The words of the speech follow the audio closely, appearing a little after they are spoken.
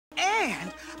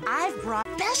And I've brought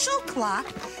a special clock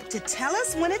to tell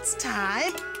us when it's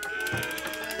time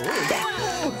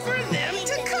for them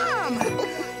to come.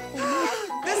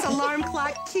 This alarm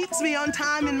clock keeps me on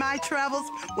time in my travels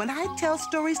when I tell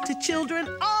stories to children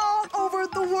all over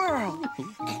the world.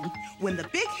 And when the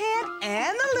big hand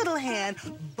and the little hand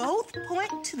both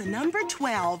point to the number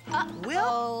 12,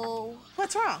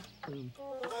 what's wrong?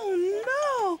 Oh,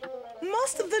 no.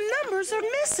 Most of the numbers are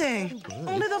missing.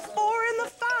 Only the 4 and the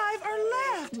 5 are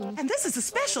left. And this is a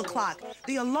special clock.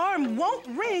 The alarm won't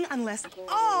ring unless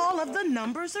all of the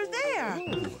numbers are there.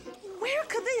 Where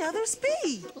could the others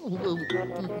be?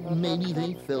 Maybe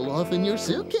they fell off in your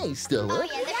suitcase, Stella.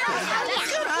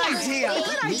 Good idea.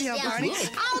 Good idea, Barney.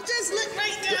 I'll just look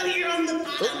right down here on the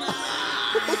bottom.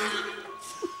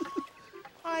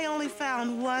 I only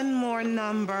found one more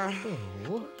number.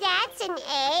 That's an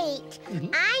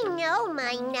 8. I know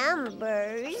my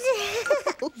numbers.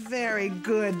 Very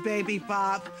good, Baby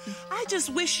Bop. I just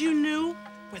wish you knew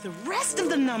where the rest of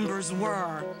the numbers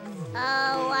were.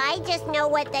 Oh, I just know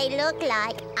what they look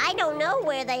like. I don't know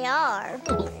where they are.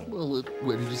 Well,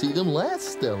 where did you see them last,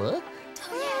 Stella?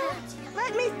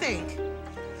 Let me think.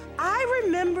 I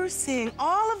remember seeing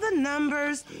all of the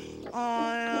numbers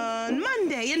on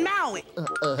Monday in Maui.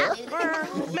 Or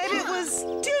maybe it was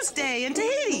Tuesday in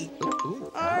Tahiti.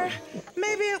 Or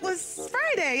maybe it was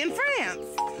Friday in France.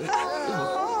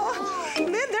 And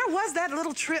then there was that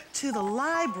little trip to the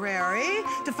library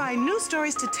to find new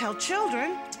stories to tell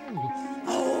children.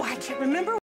 Oh, I can't remember